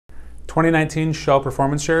2019 Shell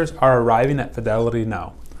performance shares are arriving at Fidelity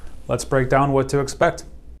now. Let's break down what to expect.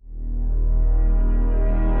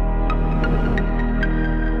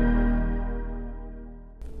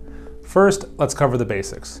 First, let's cover the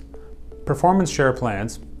basics. Performance share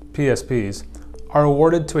plans, PSPs, are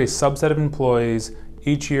awarded to a subset of employees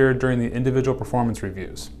each year during the individual performance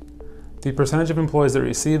reviews. The percentage of employees that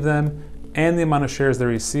receive them and the amount of shares they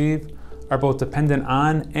receive are both dependent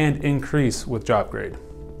on and increase with job grade.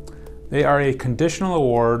 They are a conditional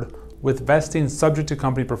award with vesting subject to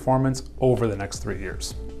company performance over the next 3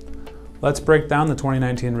 years. Let's break down the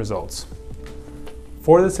 2019 results.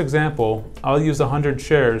 For this example, I'll use 100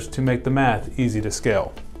 shares to make the math easy to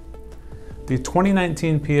scale. The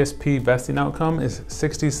 2019 PSP vesting outcome is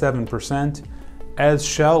 67%, as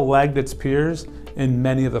Shell lagged its peers in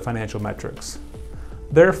many of the financial metrics.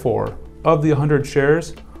 Therefore, of the 100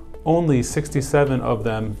 shares, only 67 of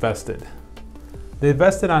them vested. They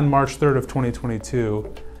vested on March 3rd of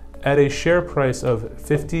 2022 at a share price of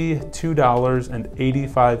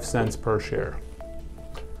 $52.85 per share.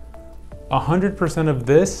 100% of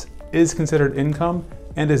this is considered income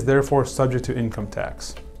and is therefore subject to income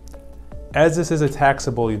tax. As this is a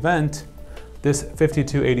taxable event, this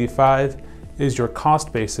 $52.85 is your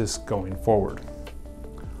cost basis going forward.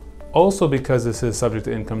 Also, because this is subject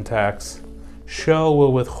to income tax, Shell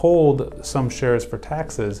will withhold some shares for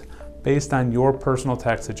taxes based on your personal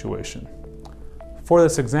tax situation. For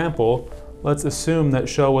this example, let's assume that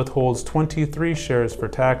Shell withholds 23 shares for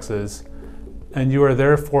taxes, and you are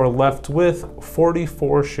therefore left with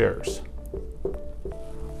 44 shares.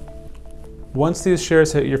 Once these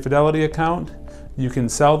shares hit your Fidelity account, you can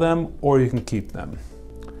sell them or you can keep them.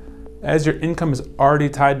 As your income is already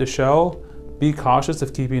tied to Shell, be cautious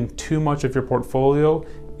of keeping too much of your portfolio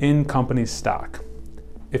in company stock.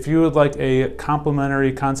 If you would like a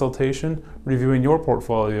complimentary consultation reviewing your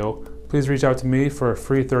portfolio, please reach out to me for a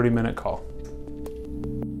free 30-minute call.